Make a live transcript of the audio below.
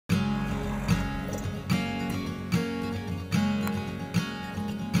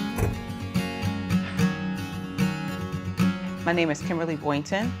My name is Kimberly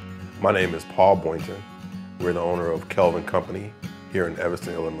Boynton. My name is Paul Boynton. We're the owner of Kelvin Company here in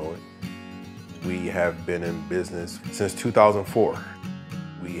Evanston, Illinois. We have been in business since 2004.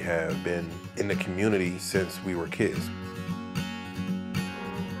 We have been in the community since we were kids.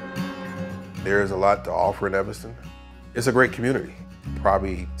 There's a lot to offer in Evanston. It's a great community.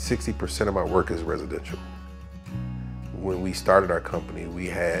 Probably 60% of my work is residential. When we started our company, we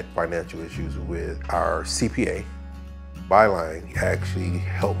had financial issues with our CPA. Byline actually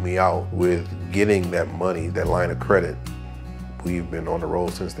helped me out with getting that money, that line of credit. We've been on the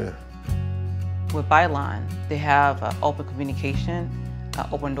road since then. With Byline, they have open communication,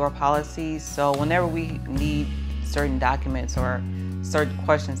 open door policies. So whenever we need certain documents or certain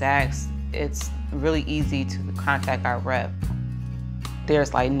questions asked, it's really easy to contact our rep.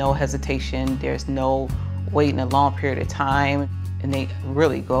 There's like no hesitation, there's no waiting a long period of time, and they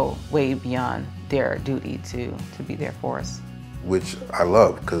really go way beyond their duty to be there for us. Which I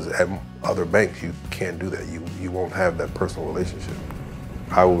love, because at other banks you can't do that. You won't have that personal relationship.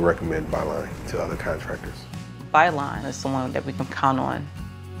 I would recommend Byline to other contractors. Byline is someone that we can count on.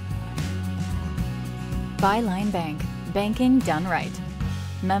 Byline Bank, banking done right.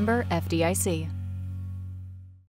 Member FDIC.